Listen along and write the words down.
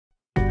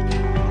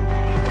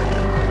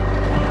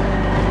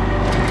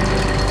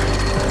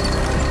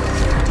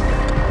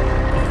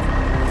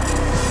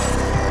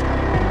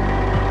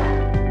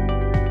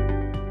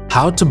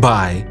How to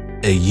buy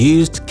a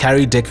used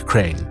carry deck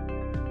crane.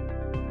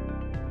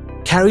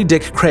 Carry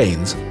deck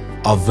cranes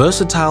are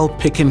versatile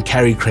pick and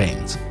carry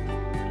cranes.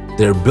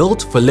 They're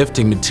built for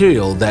lifting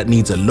material that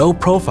needs a low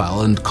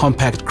profile and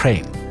compact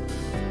crane.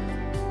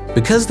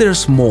 Because they're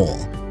small,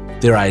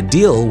 they're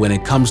ideal when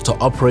it comes to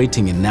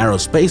operating in narrow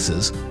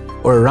spaces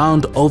or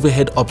around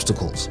overhead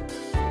obstacles.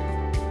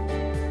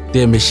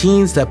 They're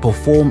machines that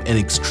perform an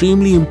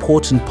extremely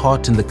important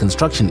part in the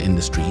construction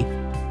industry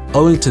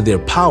owing to their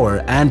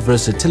power and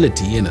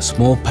versatility in a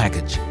small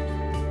package.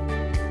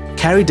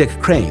 Carry deck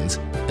cranes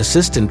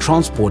assist in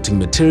transporting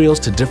materials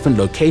to different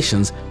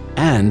locations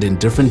and in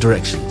different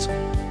directions.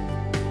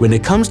 When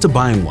it comes to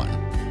buying one,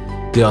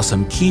 there are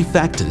some key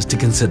factors to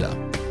consider.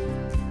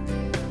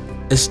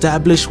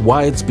 Establish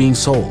why it's being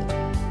sold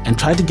and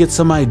try to get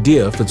some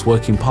idea if it's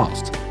working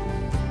past.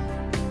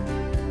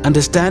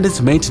 Understand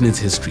its maintenance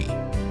history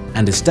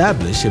and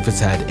establish if it's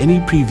had any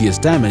previous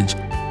damage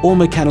or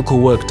mechanical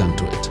work done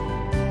to it.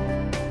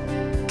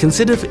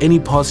 Consider if any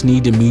parts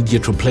need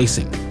immediate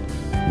replacing,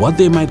 what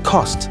they might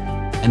cost,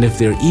 and if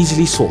they're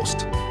easily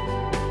sourced.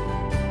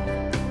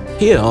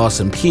 Here are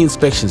some key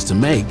inspections to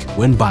make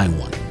when buying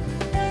one.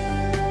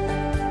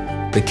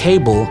 The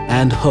cable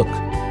and hook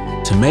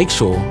to make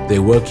sure they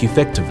work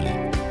effectively.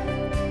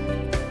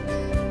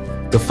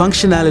 The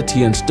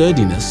functionality and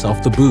sturdiness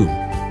of the boom.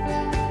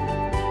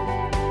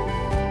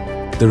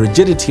 The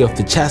rigidity of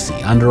the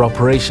chassis under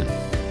operation.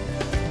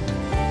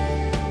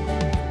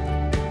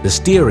 The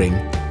steering,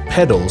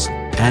 pedals,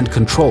 and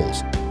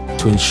controls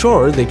to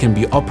ensure they can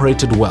be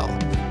operated well.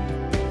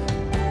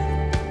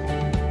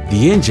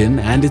 The engine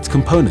and its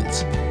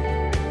components.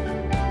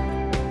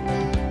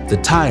 The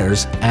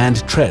tires and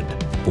tread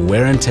for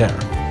wear and tear.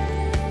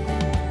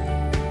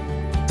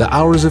 The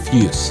hours of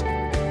use.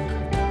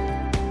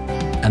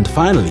 And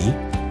finally,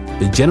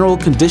 the general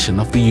condition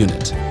of the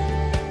unit.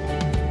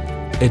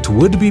 It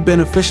would be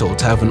beneficial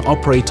to have an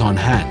operator on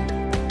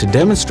hand to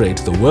demonstrate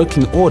the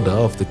working order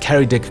of the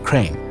carry deck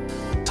crane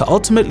to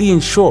ultimately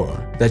ensure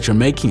that you're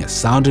making a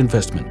sound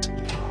investment.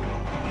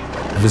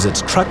 Visit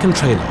Truck and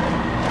Trailer,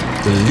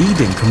 the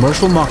leading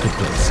commercial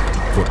marketplace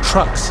for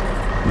trucks,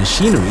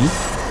 machinery,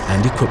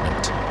 and equipment.